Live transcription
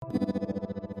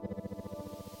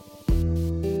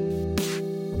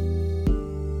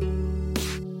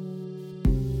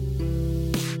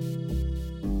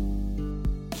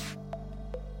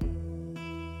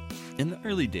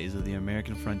early days of the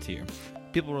American frontier,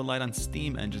 people relied on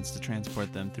steam engines to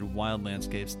transport them through wild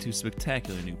landscapes to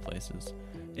spectacular new places.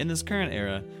 In this current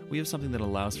era, we have something that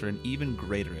allows for an even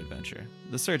greater adventure,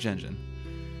 the search engine.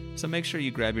 So make sure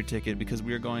you grab your ticket because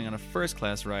we are going on a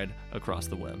first-class ride across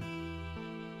the web.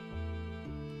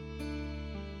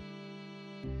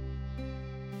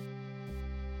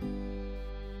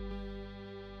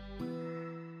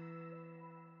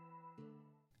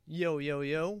 Yo, yo,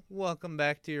 yo, welcome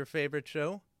back to your favorite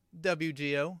show,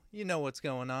 WGO. You know what's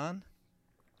going on.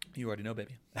 You already know,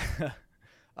 baby.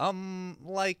 I'm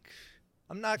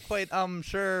not quite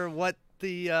sure what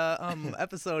the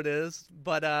episode is,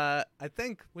 but I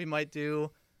think we might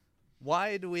do,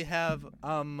 why do we have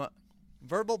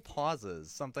verbal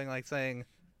pauses? Something like saying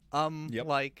Yep.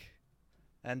 like,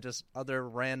 and just other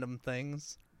random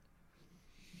things.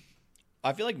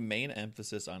 I feel like main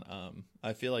emphasis on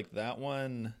I feel like that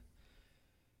one,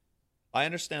 I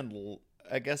understand.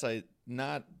 I guess I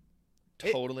not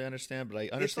totally understand, but I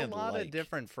understand. It's a lot of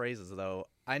different phrases, though.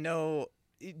 I know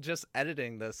just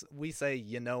editing this, we say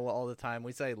all the time.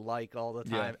 We say like all the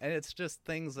time. And it's just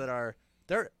things that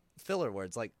they're filler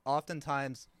words. Like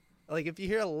oftentimes, like if you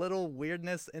hear a little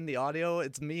weirdness in the audio,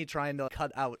 it's me trying to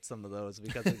cut out some of those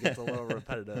because it gets a little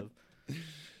repetitive.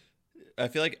 I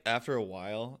feel like after a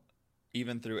while,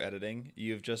 even through editing,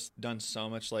 you've just done so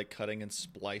much like cutting and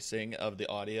splicing of the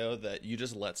audio that you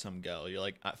just let some go. You're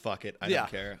like, fuck it, I don't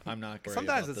care. I'm not worried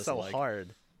Sometimes about it's this, so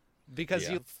hard because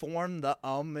you form the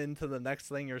into the next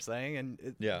thing you're saying,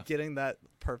 and getting that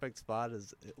perfect spot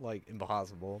is like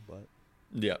impossible. But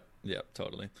Yep,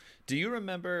 totally. Do you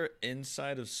remember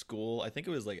inside of school, I think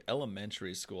it was like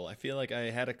elementary school, I feel like I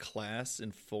had a class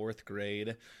in 4th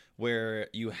grade where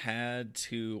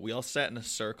we all sat in a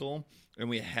circle and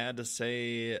we had to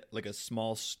say like a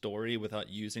small story without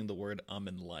using the word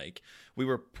and like. We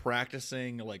were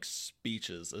practicing like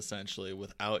speeches essentially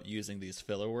without using these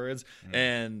filler words.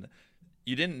 And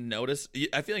you didn't notice.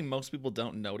 I feel like most people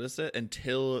don't notice it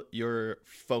until you're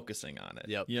focusing on it.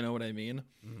 Yep. You know what I mean?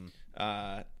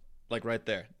 Mm-hmm. Like right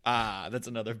there. That's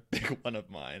another big one of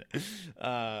mine.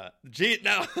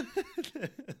 No.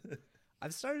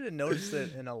 I've started to notice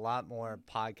it in a lot more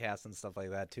podcasts and stuff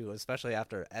like that too, especially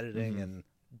after editing and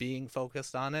being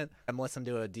focused on it. I'm listening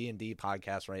to a D&D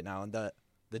podcast right now, and the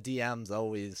DMs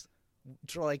always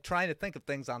like trying to think of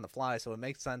things on the fly, so it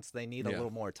makes sense they need a little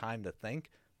more time to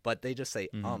think, but they just say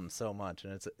so much,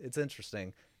 and it's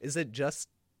interesting. Is it just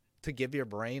to give your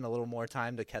brain a little more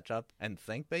time to catch up and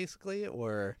think, basically,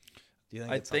 or do you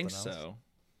think it's something else? So.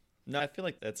 No, I feel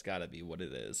like that's got to be what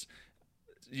it is.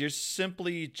 You're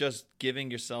simply just giving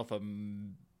yourself a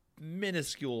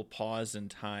minuscule pause in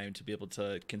time to be able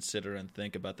to consider and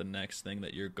think about the next thing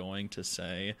that you're going to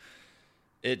say.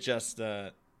 It just,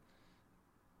 I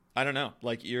don't know,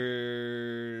 like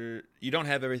you don't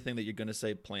have everything that you're going to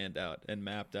say planned out and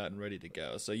mapped out and ready to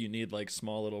go. So you need like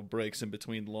small little breaks in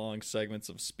between long segments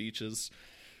of speeches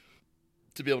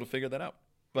to be able to figure that out.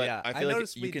 But I feel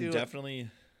like you can definitely...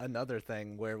 Another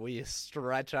thing where we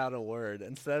stretch out a word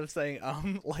instead of saying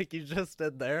like you just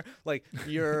did there, like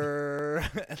you're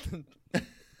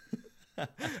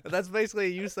that's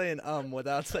basically you saying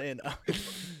without saying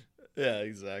Yeah,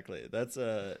 exactly. That's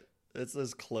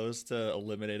as close to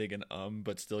eliminating an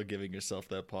but still giving yourself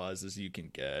that pause as you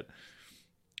can get.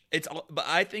 But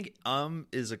I think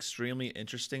is extremely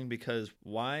interesting because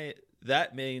why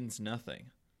that means nothing.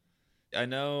 I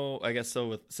know, I guess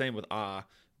so same with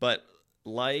but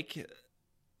like,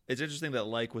 it's interesting that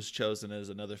like was chosen as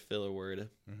another filler word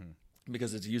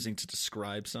because it's using to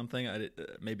describe something.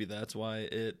 Maybe that's why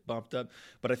it bumped up.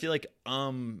 But I feel like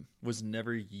was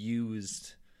never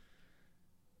used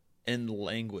in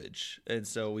language, and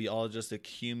so we all just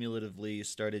accumulatively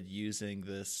started using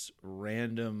this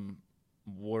random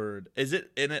word. Is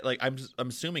it in it? Like I'm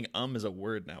assuming is a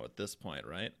word now at this point,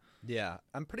 right? Yeah,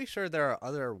 I'm pretty sure there are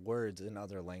other words in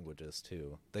other languages,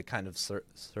 too, that kind of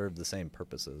serve the same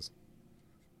purposes.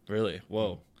 Really?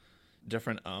 Whoa.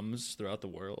 Different ums throughout the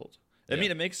world. I mean,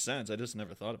 it makes sense. I just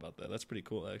never thought about that. That's pretty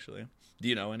cool, actually. Do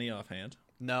you know any offhand?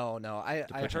 No. I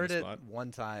heard it one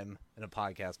time in a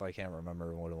podcast, but I can't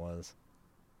remember what it was.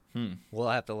 We'll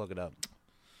have to look it up.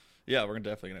 Yeah, we're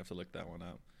definitely going to have to look that one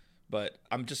up. But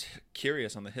I'm just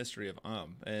curious on the history of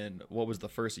and what was the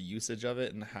first usage of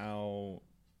it and how...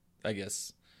 I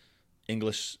guess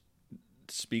English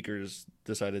speakers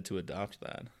decided to adopt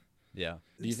that. Yeah.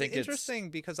 Do you think it's interesting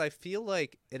because I feel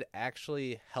like it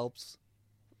actually helps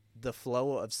the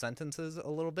flow of sentences a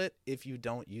little bit if you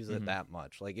don't use it that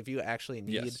much. Like if you actually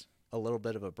need a little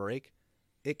bit of a break,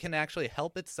 it can actually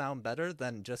help it sound better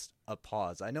than just a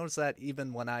pause. I notice that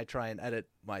even when I try and edit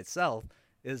myself,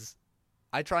 is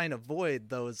I try and avoid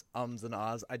those ums and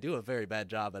ahs. I do a very bad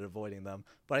job at avoiding them,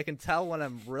 but I can tell when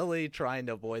I'm really trying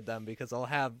to avoid them because I'll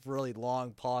have really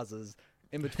long pauses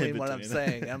in between what I'm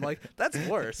saying. And I'm like, that's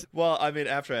worse. Well, I mean,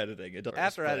 after editing, it does.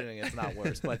 After editing, it's not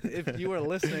worse. But if you were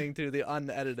listening to the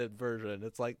unedited version,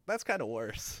 it's like, that's kind of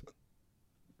worse.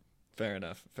 Fair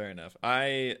enough. Fair enough.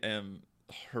 I am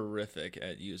horrific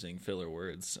at using filler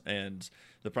words, and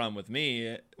the problem with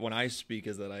me when I speak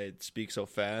is that I speak so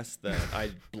fast that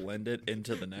I blend it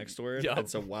into the next word. Yep. And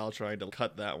so while trying to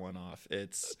cut that one off,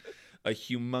 it's a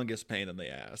humongous pain in the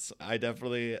ass. I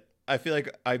feel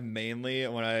like I mainly,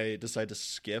 when I decide to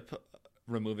skip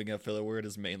removing a filler word,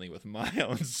 is mainly with my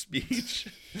own speech.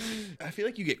 I feel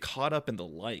like you get caught up in the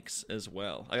likes as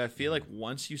well. Like, I feel like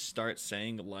once you start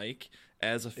saying like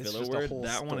as a filler word,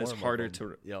 that one is harder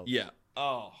to yeah.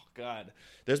 Oh, God.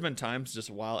 There's been times just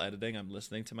while editing, I'm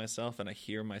listening to myself and I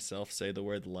hear myself say the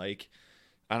word like,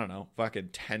 I don't know, fucking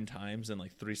 10 times in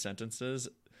like 3 sentences.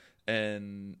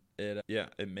 And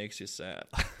it makes you sad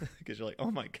because you're like,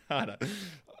 oh my God,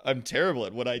 I'm terrible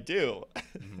at what I do.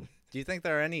 Mm-hmm. Do you think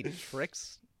there are any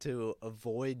tricks to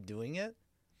avoid doing it?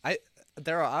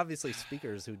 There are obviously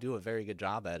speakers who do a very good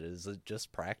job at it. Is it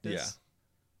just practice? Yeah.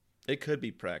 It could be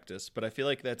practice, but I feel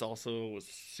like that's also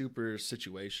super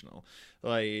situational.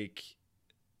 Like,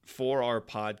 for our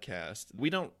podcast,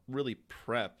 we don't really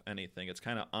prep anything. It's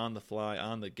kind of on the fly,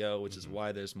 on the go, which is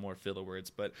why there's more filler words.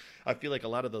 But I feel like a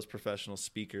lot of those professional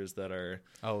speakers that are...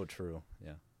 Oh, true.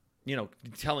 Yeah. You know,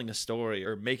 telling a story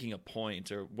or making a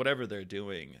point or whatever they're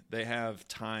doing, they have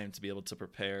time to be able to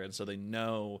prepare. And so they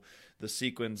know the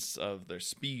sequence of their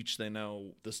speech. They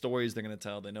know the stories they're going to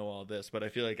tell. They know all this. But I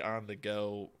feel like on the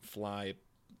go fly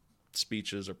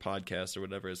speeches or podcasts or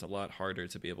whatever is a lot harder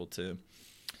to be able to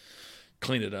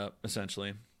clean it up,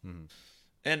 essentially. Mm-hmm.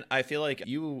 And I feel like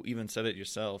you even said it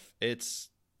yourself. It's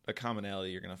a commonality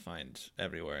you're going to find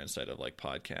everywhere inside of like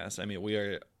podcasts. I mean, we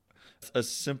are a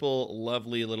simple,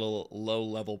 lovely little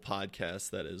low-level podcast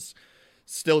that is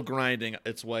still grinding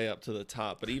its way up to the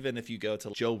top. But even if you go to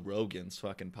Joe Rogan's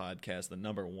fucking podcast, the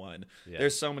 #1,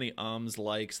 there's so many ums,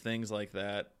 likes, things like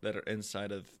that are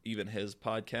inside of even his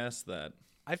podcast that...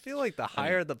 I feel like the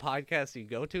higher the podcast you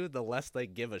go to, the less they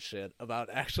give a shit about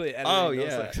actually editing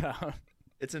those things out.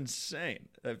 It's insane.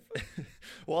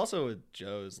 Well, also with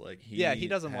Joe's, like, he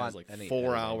doesn't has want like any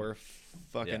 4-hour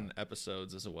fucking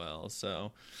episodes as well.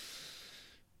 So...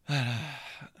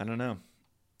 I don't know.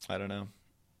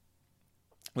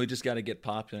 We just got to get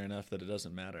popular enough that it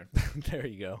doesn't matter. There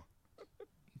you go.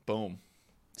 Boom.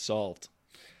 Solved.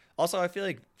 Also, I feel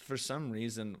like for some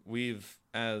reason we've,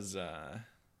 as a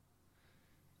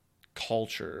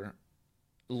culture,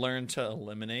 learned to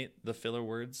eliminate the filler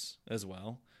words as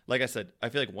well. Like I said, I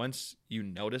feel like once you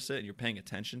notice it and you're paying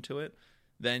attention to it,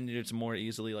 then it's more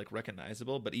easily like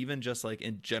recognizable. But even just like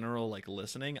in general, like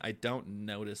listening, I don't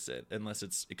notice it unless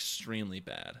it's extremely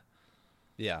bad.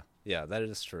 Yeah, that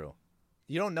is true.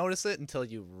 You don't notice it until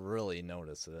you really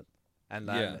notice it. And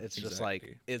then it's just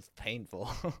like, it's painful.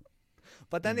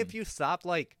 But then if you stop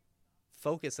like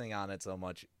focusing on it so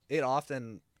much, it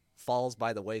often falls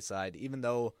by the wayside, even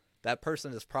though that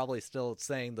person is probably still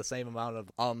saying the same amount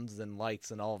of ums and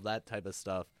likes and all of that type of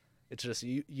stuff. It's just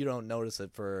you don't notice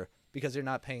it because you're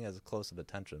not paying as close of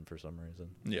attention for some reason.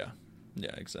 Yeah,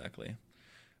 exactly.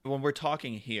 When we're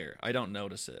talking here, I don't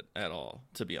notice it at all,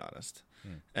 to be honest.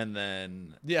 And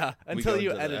then until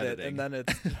you edit it, and then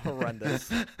it's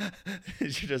horrendous. You're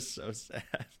just so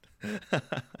sad.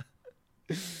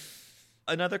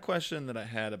 Another question that I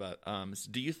had about ums,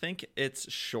 do you think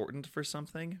it's shortened for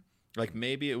something? Like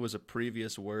maybe it was a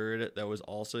previous word that was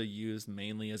also used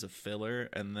mainly as a filler,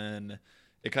 and then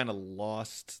it kind of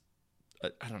lost,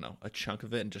 a chunk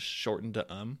of it and just shortened to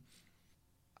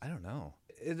I don't know.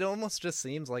 It almost just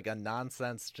seems like a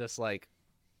nonsense, just like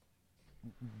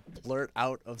blurt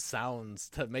out of sounds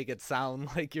to make it sound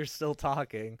like you're still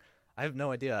talking. I have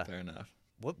no idea. Fair enough.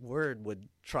 What word would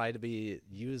try to be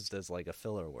used as like a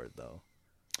filler word though?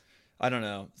 I don't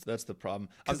know. That's the problem.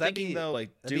 I'm thinking though,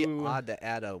 like, it'd be odd to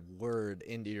add a word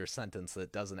into your sentence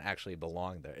that doesn't actually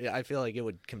belong there. I feel like it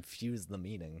would confuse the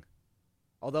meaning.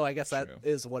 Although I guess that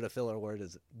is what a filler word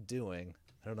is doing.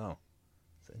 I don't know.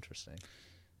 It's interesting.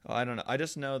 Oh, I don't know. I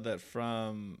just know that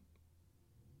from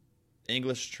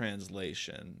English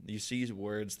translation, you see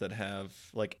words that have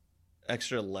like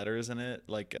extra letters in it,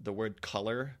 like the word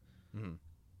color. Mm-hmm.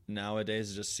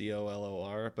 Nowadays is just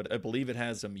COLOR, but I believe it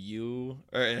has some U,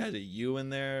 or it has a U in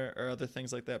there, or other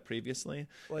things like that previously.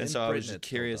 Well, and so I was just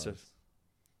curious if,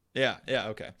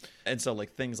 okay. And so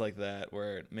like things like that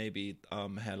where it maybe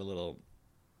had a little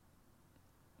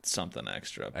something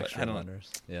extra, but I don't know.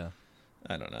 Yeah,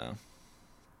 I don't know.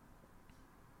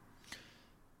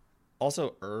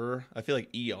 Also, I feel like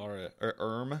er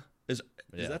or is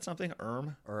that something?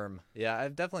 Yeah,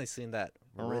 I've definitely seen that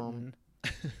written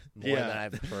more Yeah. than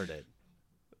I've heard it.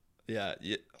 Yeah.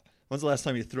 When's the last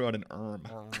time you threw out an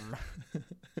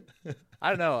I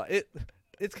don't know.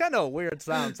 It's kind of a weird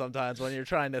sound sometimes when you're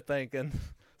trying to think, and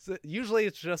usually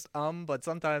it's just but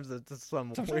sometimes it's just some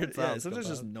weird sound. Yeah, sometimes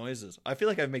just noises. I feel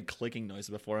like I've made clicking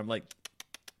noises before. I'm like,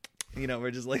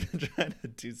 we're just like trying to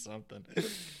do something.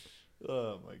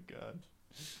 Oh my god.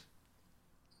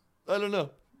 I don't know.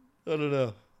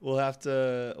 We'll have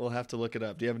to look it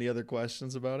up. Do you have any other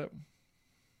questions about it?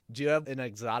 Do you have an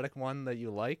exotic one that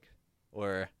you like,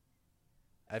 or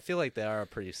I feel like they are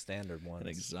pretty standard ones. An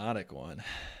exotic one.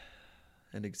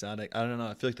 I don't know.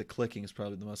 I feel like the clicking is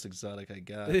probably the most exotic I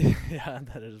got. Yeah,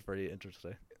 that is pretty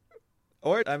interesting.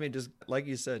 Or, I mean, just like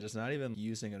you said, just not even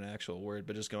using an actual word,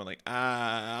 but just going like,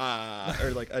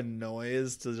 or like a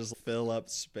noise to just fill up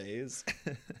space.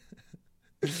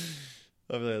 I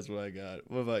feel like that's what I got.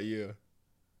 What about you?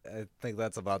 I think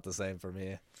that's about the same for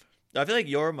me. I feel like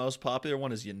your most popular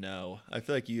one is I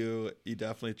feel like you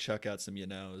definitely chuck out some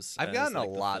I've gotten like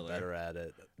a lot better at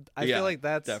it. I Yeah, feel like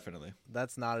that's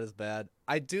not as bad.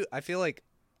 I feel like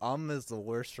is the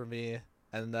worst for me,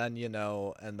 and then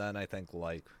and then I think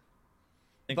like.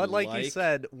 But like you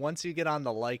said, once you get on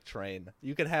the like train,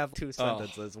 you could have two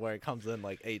sentences where it comes in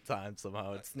like 8 times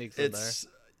somehow. It sneaks in there.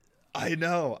 I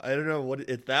know. I don't know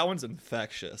that one's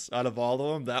infectious. Out of all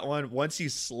of them, that one, once you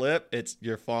slip,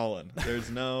 you're falling. There's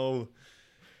no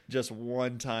just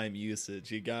one-time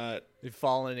usage. You're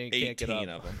falling and you can't get up. 18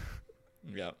 of them.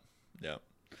 Yep.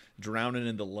 Drowning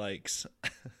in the likes.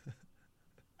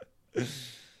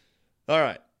 All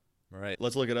right.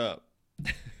 Let's look it up.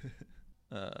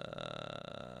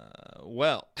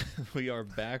 Well, we are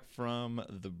back from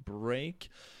the break.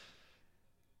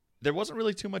 There wasn't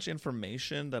really too much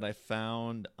information that I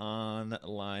found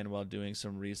online while doing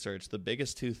some research. The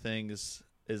biggest two things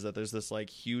is that there's this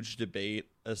like huge debate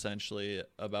essentially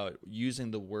about using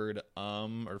the word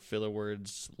or filler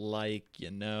words like,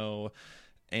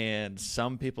 and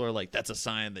some people are like, that's a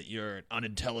sign that you're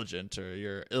unintelligent or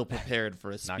you're ill-prepared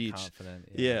for a speech. Not confident.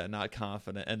 Yeah, not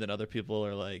confident. And then other people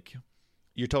are like,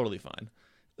 you're totally fine.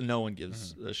 No one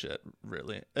gives a shit,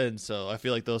 really. And so I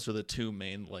feel like those are the two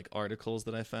main like articles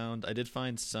that I found. I did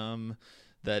find some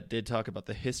that did talk about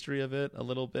the history of it a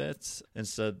little bit and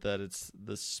said that it's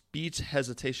the speech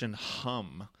hesitation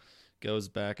goes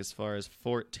back as far as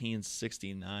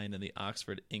 1469 in the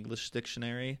Oxford English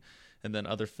Dictionary. And then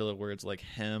other filler words like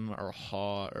hem or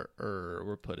haw or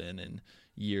were put in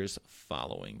years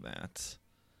following that.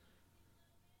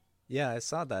 Yeah, I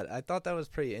saw that. I thought that was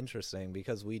pretty interesting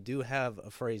because we do have a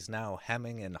phrase now,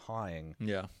 hemming and hawing.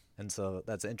 Yeah. And so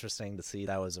that's interesting to see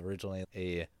that was originally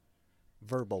a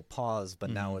verbal pause, but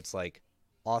now it's like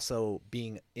also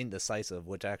being indecisive,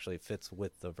 which actually fits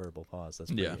with the verbal pause. That's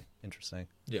pretty interesting.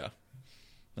 Yeah.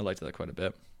 I liked that quite a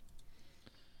bit.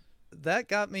 That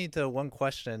got me to one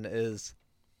question is,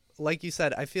 like you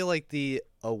said, I feel like the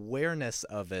awareness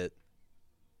of it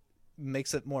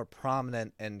makes it more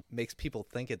prominent and makes people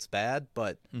think it's bad,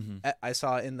 but I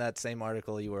saw in that same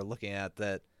article you were looking at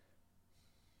that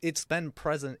it's been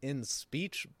present in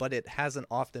speech, but it hasn't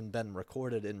often been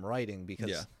recorded in writing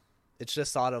because it's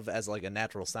just thought of as like a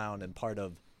natural sound and part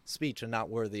of speech and not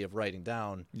worthy of writing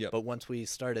down. But once we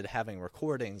started having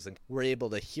recordings and we're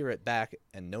able to hear it back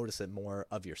and notice it more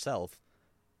of yourself,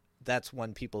 that's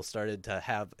when people started to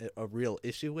have a real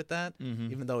issue with that,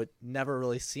 even though it never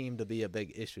really seemed to be a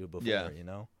big issue before,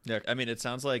 Yeah, I mean, it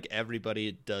sounds like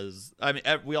everybody does. I mean,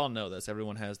 we all know this.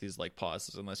 Everyone has these like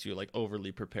pauses unless you like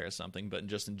overly prepare something, but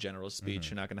just in general speech,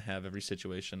 you're not going to have every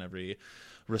situation, every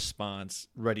response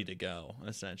ready to go,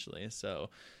 essentially.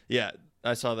 So, yeah,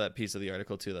 I saw that piece of the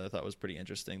article too that I thought was pretty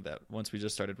interesting, that once we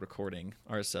just started recording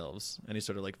ourselves, any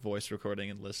sort of like voice recording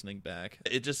and listening back,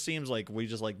 it just seems like we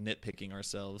just like nitpicking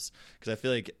ourselves, because I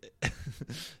feel like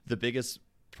the biggest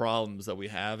problems that we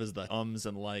have is the ums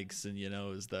and likes, and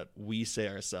is that we say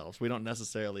ourselves. We don't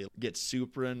necessarily get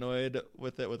super annoyed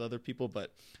with it with other people,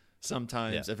 but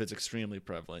sometimes if it's extremely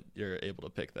prevalent, you're able to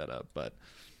pick that up. But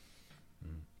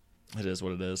it is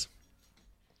what it is.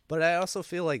 But I also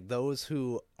feel like those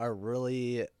who are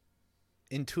really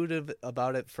intuitive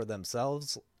about it for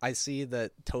themselves, I see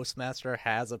that Toastmaster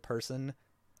has a person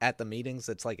at the meetings.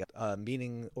 It's like a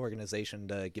meeting organization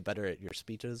to get better at your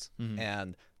speeches.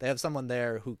 And they have someone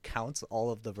there who counts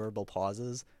all of the verbal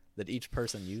pauses that each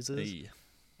person uses.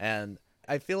 And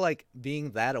I feel like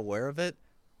being that aware of it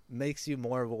makes you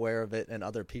more aware of it and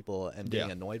other people and being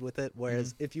annoyed with it.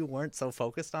 Whereas if you weren't so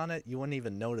focused on it, you wouldn't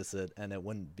even notice it and it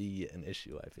wouldn't be an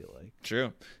issue, I feel like.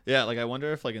 True. Yeah, like I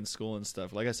wonder if like in school and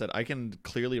stuff, like I said, I can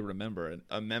clearly remember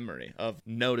a memory of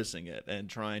noticing it and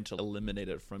trying to eliminate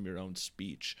it from your own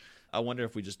speech. I wonder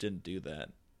if we just didn't do that,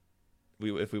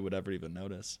 if we would ever even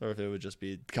notice, or if it would just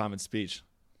be common speech.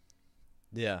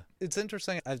 Yeah. It's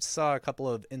interesting. I saw a couple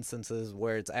of instances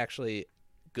where it's actually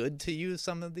good to use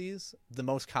some of these. The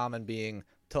most common being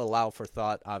to allow for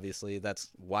thought, obviously. That's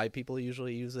why people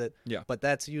usually use it. Yeah. But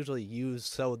that's usually used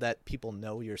so that people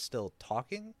know you're still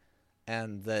talking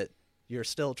and that you're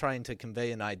still trying to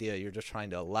convey an idea. You're just trying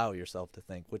to allow yourself to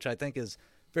think, which I think is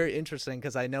very interesting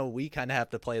because I know we kind of have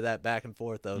to play that back and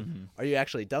forth of, are you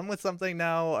actually done with something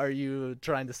now? Are you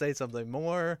trying to say something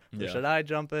more? Or should I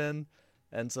jump in?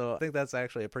 And so I think that's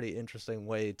actually a pretty interesting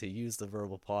way to use the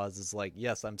verbal pause is like,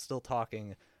 yes, I'm still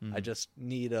talking. I just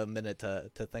need a minute to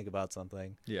think about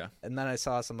something. Yeah. And then I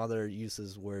saw some other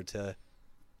uses where to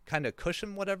kind of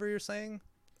cushion whatever you're saying.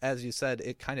 As you said,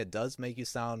 it kind of does make you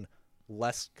sound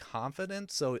less confident.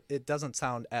 So it doesn't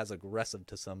sound as aggressive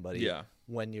to somebody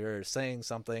when you're saying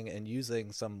something and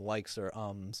using some likes or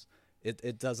ums.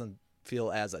 It doesn't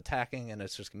feel as attacking, and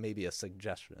it's just maybe a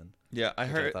suggestion. Yeah, I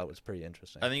heard. I thought was pretty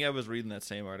interesting. I think I was reading that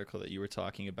same article that you were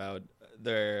talking about.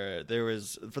 There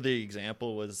was, for the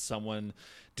example, was someone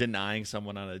denying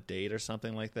someone on a date or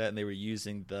something like that, and they were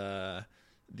using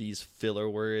these filler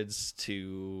words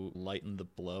to lighten the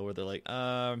blow. Where they're like,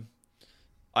 "I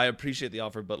appreciate the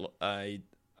offer, but I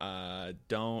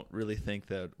don't really think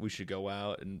that we should go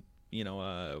out and."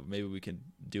 Maybe we can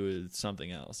do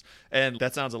something else. And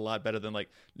that sounds a lot better than like,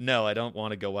 no, I don't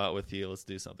want to go out with you. Let's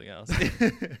do something else.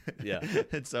 Yeah.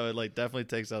 And so it like definitely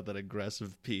takes out that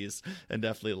aggressive piece and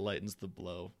definitely lightens the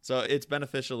blow. So it's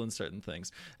beneficial in certain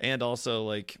things. And also,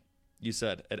 like you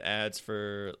said, it adds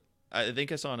I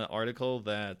think I saw in an article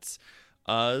that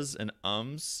uhs and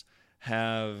ums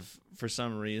have, for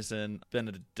some reason, been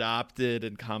adopted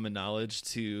in common knowledge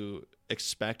to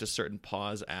expect a certain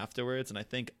pause afterwards. And I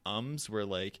think ums were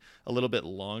like a little bit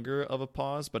longer of a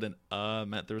pause, but an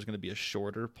meant there was going to be a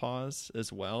shorter pause as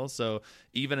well. So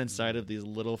even inside of these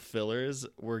little fillers,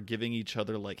 we're giving each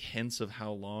other like hints of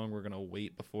how long we're going to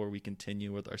wait before we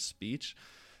continue with our speech.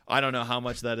 I don't know how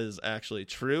much that is actually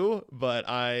true, but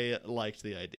I liked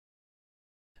the idea.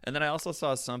 And then I also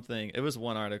saw something, it was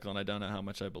one article, and I don't know how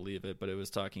much I believe it, but it was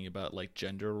talking about like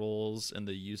gender roles and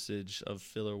the usage of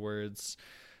filler words.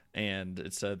 And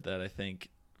it said that I think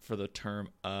for the term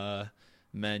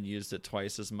men used it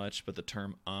twice as much, but the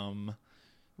term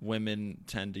women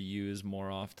tend to use more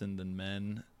often than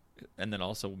men. And then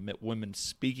also women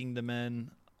speaking to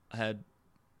men had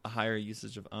a higher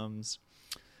usage of ums.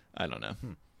 I don't know.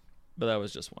 But that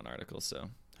was just one article, so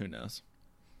who knows?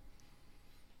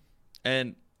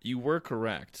 And you were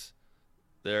correct.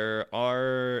 There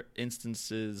are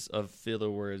instances of filler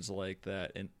words like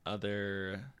that in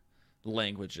other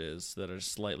languages that are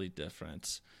slightly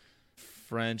different.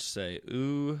 French say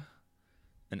ou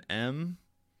and m.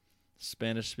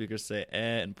 Spanish speakers say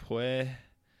and pue.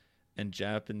 And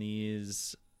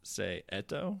Japanese say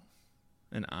eto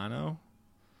and ano.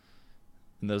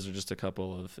 And those are just a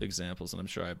couple of examples, and I'm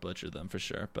sure I butchered them for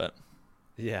sure. But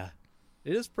yeah,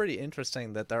 it is pretty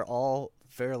interesting that they're all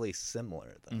fairly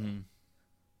similar, though.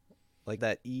 Like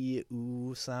that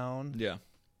e-oo sound. Yeah.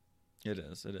 It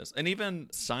is. And even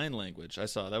sign language, I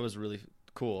saw. That was really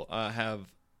cool.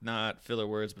 Have not filler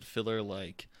words, but filler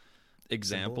like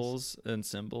examples and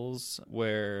symbols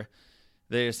where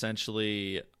they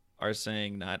essentially are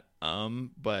saying not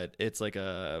but it's like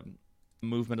a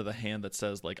movement of the hand that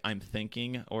says like I'm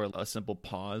thinking, or a simple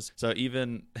pause. So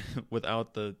even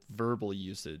without the verbal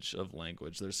usage of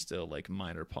language, there's still like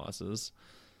minor pauses.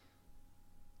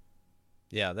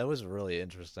 Yeah, that was really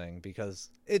interesting because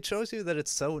it shows you that it's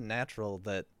so natural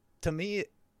that, to me,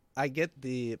 I get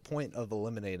the point of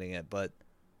eliminating it, but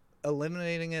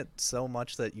eliminating it so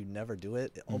much that you never do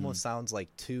it, it almost sounds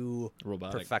like too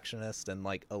robotic, perfectionist and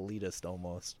like elitist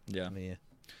almost to me.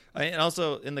 And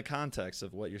also in the context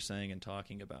of what you're saying and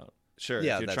talking about. Sure,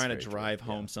 yeah, if you're trying to drive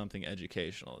home something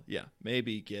educational,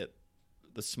 maybe get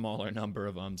the smaller number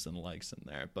of ums and likes in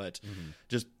there, but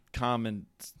just common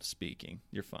speaking,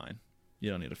 you're fine. You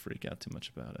don't need to freak out too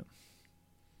much about it.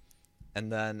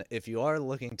 And then if you are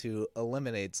looking to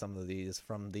eliminate some of these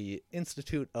from the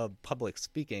Institute of Public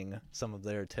Speaking, some of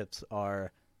their tips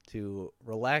are to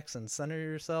relax and center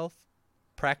yourself.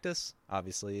 Practice,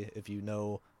 obviously, if you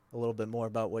know a little bit more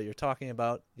about what you're talking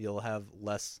about, you'll have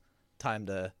less time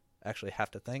to actually have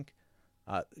to think.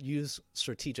 Use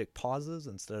strategic pauses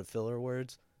instead of filler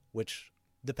words, which,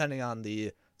 depending on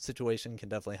the situation can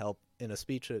definitely help. In a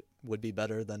speech, it would be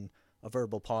better than a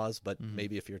verbal pause, but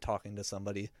maybe if you're talking to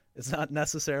somebody, it's not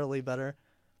necessarily better.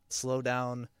 Slow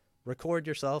down, record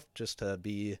yourself just to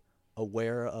be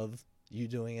aware of you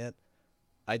doing it.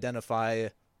 Identify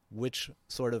which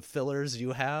sort of fillers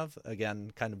you have.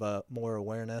 Again, kind of a more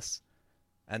awareness.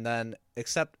 And then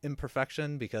accept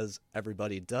imperfection because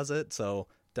everybody does it. So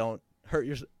don't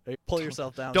pull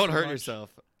yourself down. Don't too hurt much. yourself.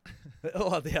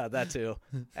 Well, yeah, that too.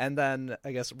 And then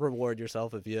I guess reward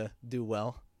yourself if you do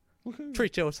well. Woohoo.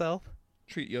 Treat yourself.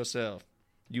 Treat yourself.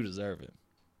 You deserve it.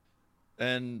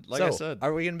 And like So, I said,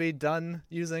 are we going to be done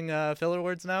using filler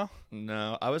words now?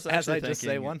 no, I was As actually I thinking, just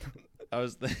say one. I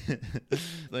was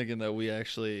thinking that we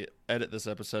actually edit this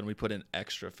episode and we put in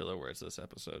extra filler words this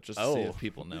episode just to see if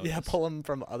people know. Yeah, pull them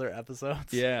from other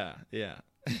episodes. Yeah.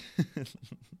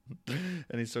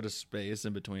 Any sort of space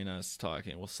in between us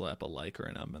talking, we'll slap a like or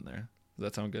an in there. Does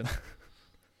that sound good?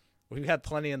 We've got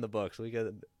plenty in the books. We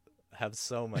could have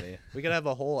so many. We could have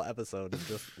a whole episode of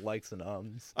just likes and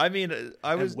ums. I mean,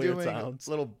 I was weird doing sounds.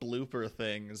 little blooper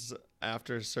things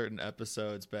after certain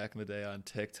episodes back in the day on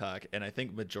TikTok, and I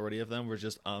think majority of them were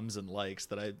just ums and likes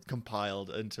that I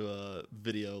compiled into a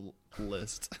video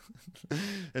list.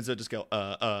 And so just go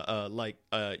like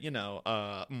for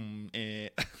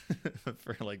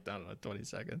like, I don't know, 20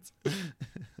 seconds.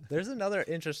 There's another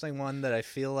interesting one that I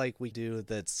feel like we do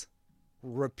that's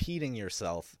repeating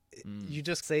yourself. You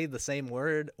just say the same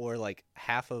word or like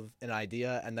half of an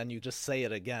idea and then you just say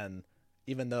it again,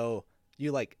 even though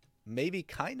you like maybe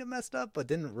kind of messed up but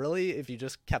didn't really, if you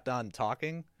just kept on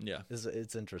talking. Yeah.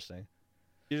 It's interesting.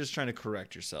 You're just trying to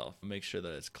correct yourself, make sure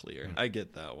that it's clear. I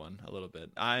get that one a little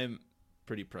bit. I'm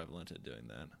pretty prevalent at doing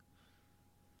that.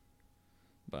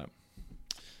 But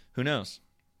who knows?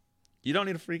 You don't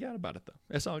need to freak out about it, though.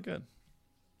 It's all good.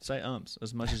 Say ums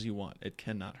as much as you want. It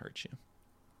cannot hurt you.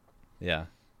 Yeah.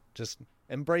 Just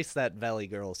embrace that Valley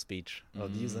Girl speech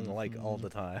of using like all the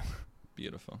time.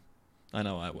 Beautiful. I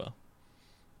know I will.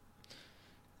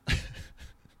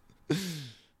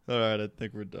 All right, I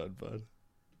think we're done, bud.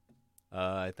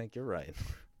 I think you're right.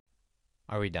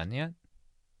 Are we done yet?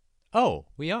 Oh,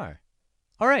 we are.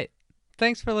 All right.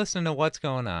 Thanks for listening to What's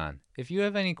Going On. If you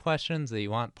have any questions that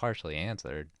you want partially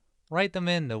answered, write them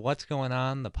in to what's going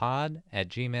on the pod at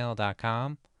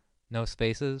gmail.com. No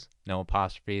spaces, no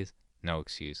apostrophes, no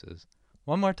excuses.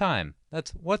 One more time.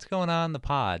 That's what's going on the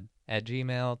pod at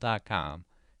gmail.com.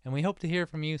 And we hope to hear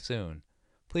from you soon.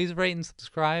 Please rate and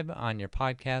subscribe on your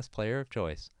podcast player of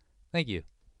choice. Thank you.